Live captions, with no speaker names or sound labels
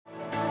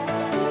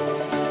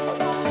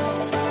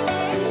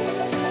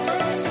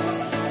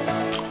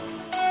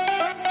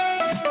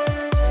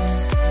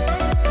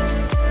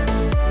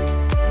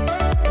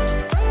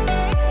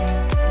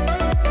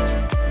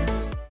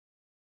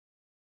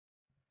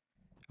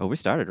Oh, we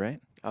started,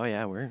 right? Oh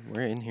yeah, we're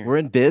in here. We're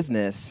in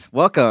business.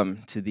 Welcome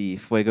to the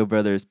Fuego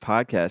Brothers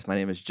podcast. My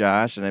name is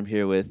Josh, and I'm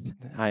here with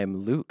I am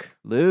Luke,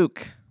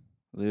 Luke.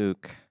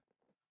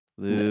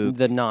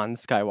 the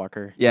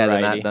non-Skywalker Yeah,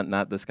 variety.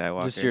 not the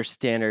Skywalker. Just your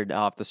standard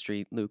off the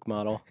street Luke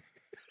model.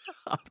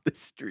 off the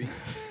street.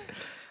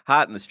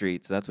 Hot in the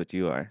streets. That's what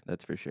you are.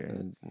 That's for sure.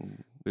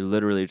 We're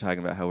literally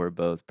talking about how we're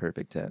both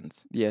perfect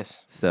tens.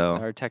 Yes. So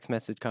Our text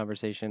message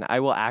conversation.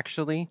 I will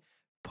actually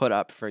put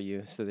up for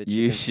you so that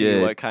You you can see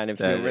should. what kind of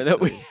humor that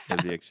we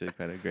that'd be actually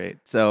kind of great.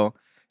 So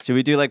should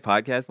we do like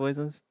podcast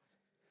voices?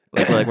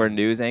 Like we're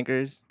news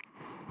anchors?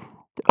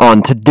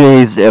 On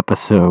today's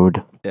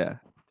episode Yeah.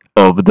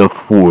 of the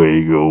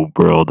Fuego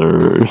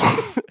Brothers.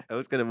 I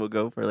was gonna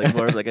go for like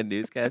more of like a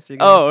newscaster.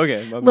 Oh,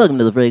 okay. my bad. Welcome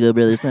to the Fuego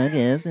Brothers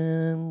podcast.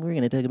 We're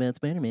gonna talk about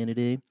Spider-Man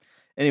today.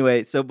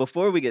 Anyway, so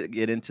before we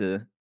get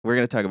into, we're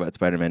gonna talk about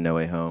Spider-Man: No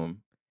Way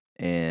Home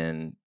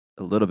and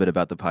a little bit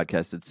about the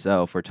podcast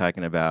itself. We're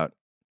talking about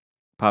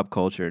pop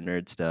culture,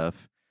 nerd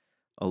stuff,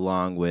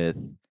 along with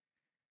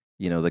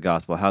the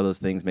gospel, how those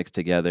things mix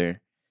together,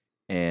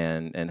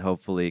 and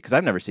hopefully, because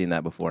I've never seen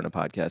that before in a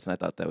podcast, and I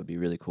thought that would be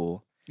really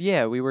cool.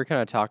 Yeah, we were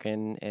kind of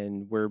talking,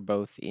 and we're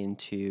both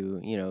into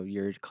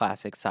your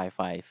classic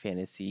sci-fi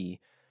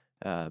fantasy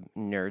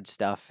nerd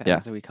stuff, Yeah.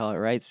 as we call it,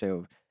 right?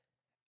 So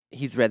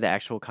he's read the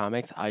actual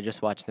comics. I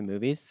just watched the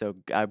movies, so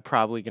I'm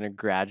probably going to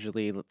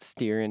gradually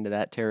steer into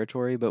that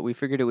territory. But we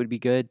figured it would be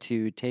good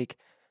to take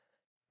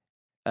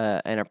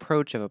an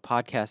approach of a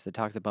podcast that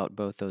talks about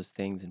both those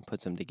things and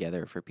puts them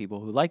together for people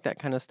who like that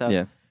kind of stuff,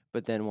 Yeah.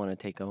 but then want to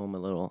take home a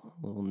little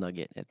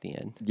nugget at the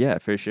end. Yeah,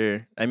 for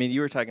sure. I mean, you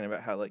were talking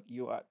about how like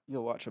you'll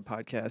watch a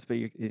podcast, but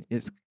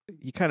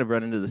you kind of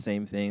run into the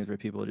same things where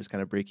people are just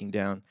kind of breaking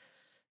down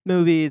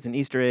movies and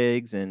Easter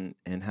eggs and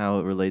how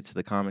it relates to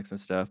the comics and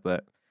stuff.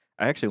 But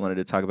I actually wanted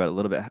to talk about a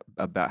little bit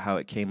about how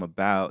it came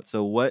about.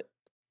 So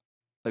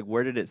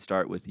where did it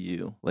start with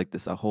you? Like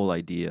this, a whole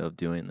idea of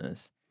doing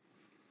this.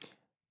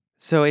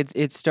 So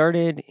it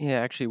started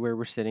actually where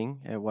we're sitting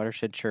at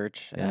Watershed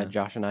Church. Yeah.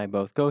 Josh and I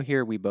both go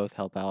here. We both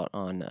help out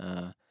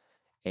on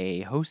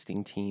a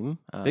hosting team.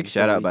 Big so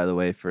shout out, we- by the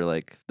way, for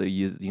like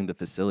using the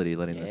facility,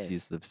 letting us Yes.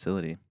 use the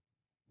facility.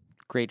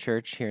 Great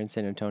church here in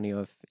San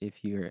Antonio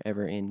if you're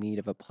ever in need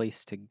of a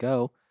place to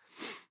go.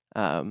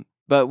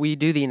 But we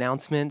do the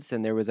announcements,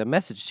 and there was a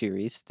message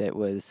series that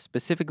was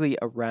specifically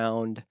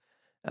around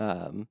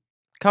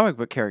comic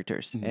book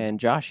characters. Mhm. And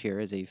Josh here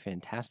is a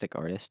fantastic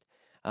artist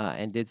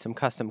and did some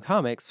custom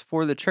comics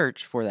for the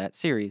church for that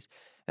series.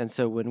 And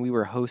so when we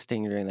were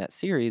hosting during that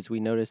series, we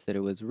noticed that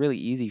it was really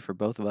easy for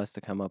both of us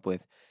to come up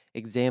with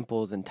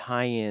examples and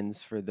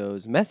tie-ins for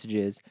those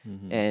messages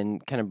Mhm.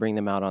 and kind of bring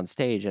them out on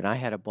stage. And I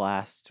had a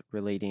blast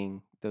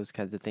relating those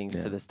kinds of things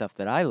Yeah. to the stuff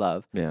that I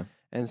love. Yeah.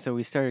 And so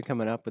we started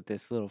coming up with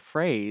this little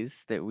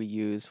phrase that we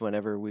use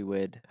whenever we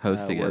would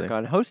Host work together.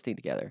 on hosting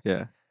together.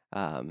 Yeah.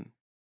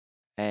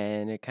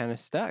 And it kind of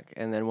stuck.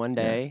 And then one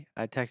Yeah. day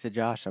I texted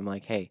Josh. I'm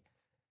like, hey,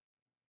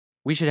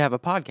 we should have a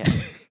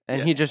podcast. And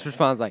Yeah. he just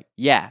responds like,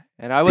 yeah.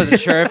 And I wasn't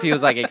sure if he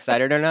was like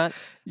excited or not.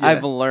 Yeah.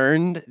 I've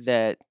learned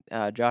that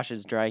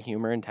Josh's dry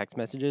humor in text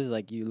messages,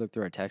 like you look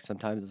through our text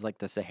sometimes, it's like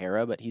the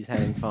Sahara, but he's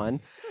having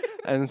fun.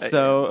 And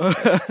so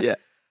Yeah.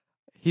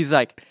 he's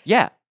like,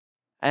 yeah.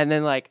 And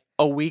then like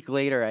a week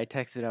later, I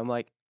texted him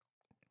like,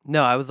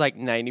 no, I was like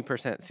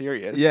 90%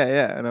 serious.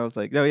 Yeah, and I was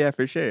like, no, yeah,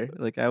 for sure.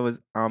 Like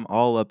I'm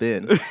all up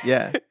in.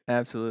 Yeah,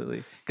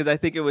 absolutely. Because I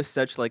think it was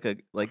such like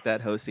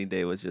that hosting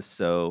day was just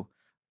so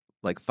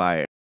like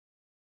fire.